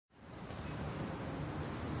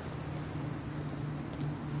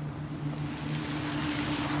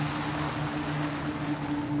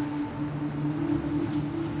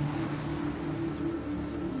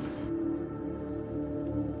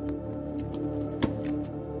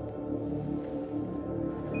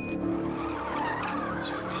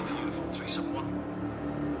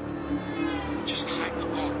Just hang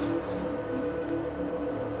on.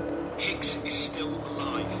 Hicks is still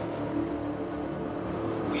alive.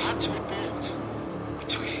 We had to abort. We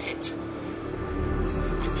took a hit.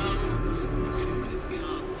 I know. We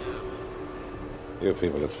can't now. You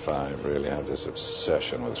people at 5 really have this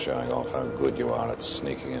obsession with showing off how good you are at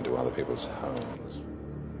sneaking into other people's homes.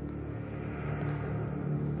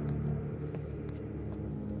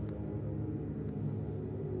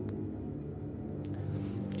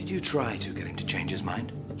 Did you try to get him to change his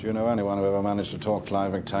mind? Do you know anyone who ever managed to talk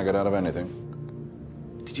Clive McTaggart out of anything?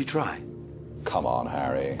 Did you try? Come on,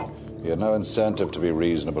 Harry. He had no incentive to be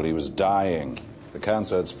reasonable. He was dying. The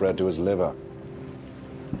cancer had spread to his liver.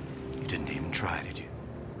 You didn't even try, did you?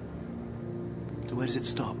 So where does it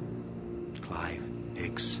stop? Clive,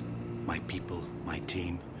 Hicks, my people, my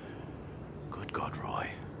team. Good God, Roy.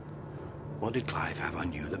 What did Clive have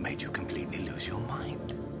on you that made you completely lose your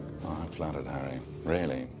mind? Oh, I'm flattered, Harry.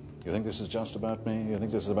 Really? You think this is just about me? You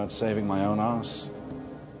think this is about saving my own arse?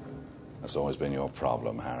 That's always been your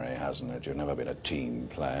problem, Harry, hasn't it? You've never been a team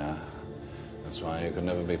player. That's why you can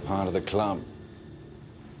never be part of the club.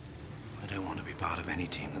 I don't want to be part of any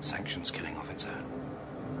team that sanctions killing off its own.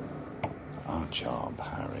 Our job,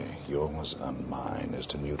 Harry, yours and mine, is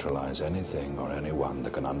to neutralize anything or anyone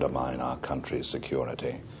that can undermine our country's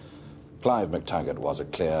security. Clive McTaggart was a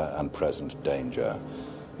clear and present danger.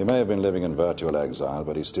 He may have been living in virtual exile,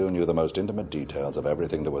 but he still knew the most intimate details of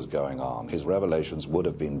everything that was going on. His revelations would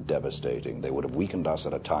have been devastating. They would have weakened us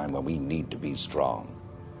at a time when we need to be strong.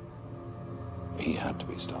 He had to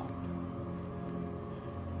be stopped.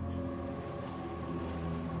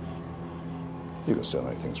 You can still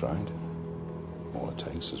make things right. All it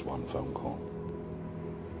takes is one phone call.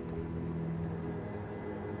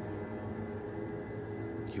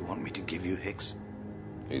 You want me to give you Hicks?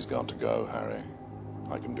 He's got to go, Harry.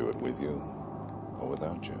 I can do it with you or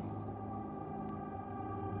without you.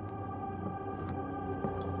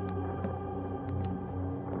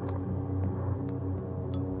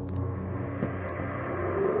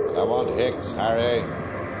 I want Hicks, Harry.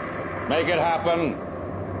 Make it happen.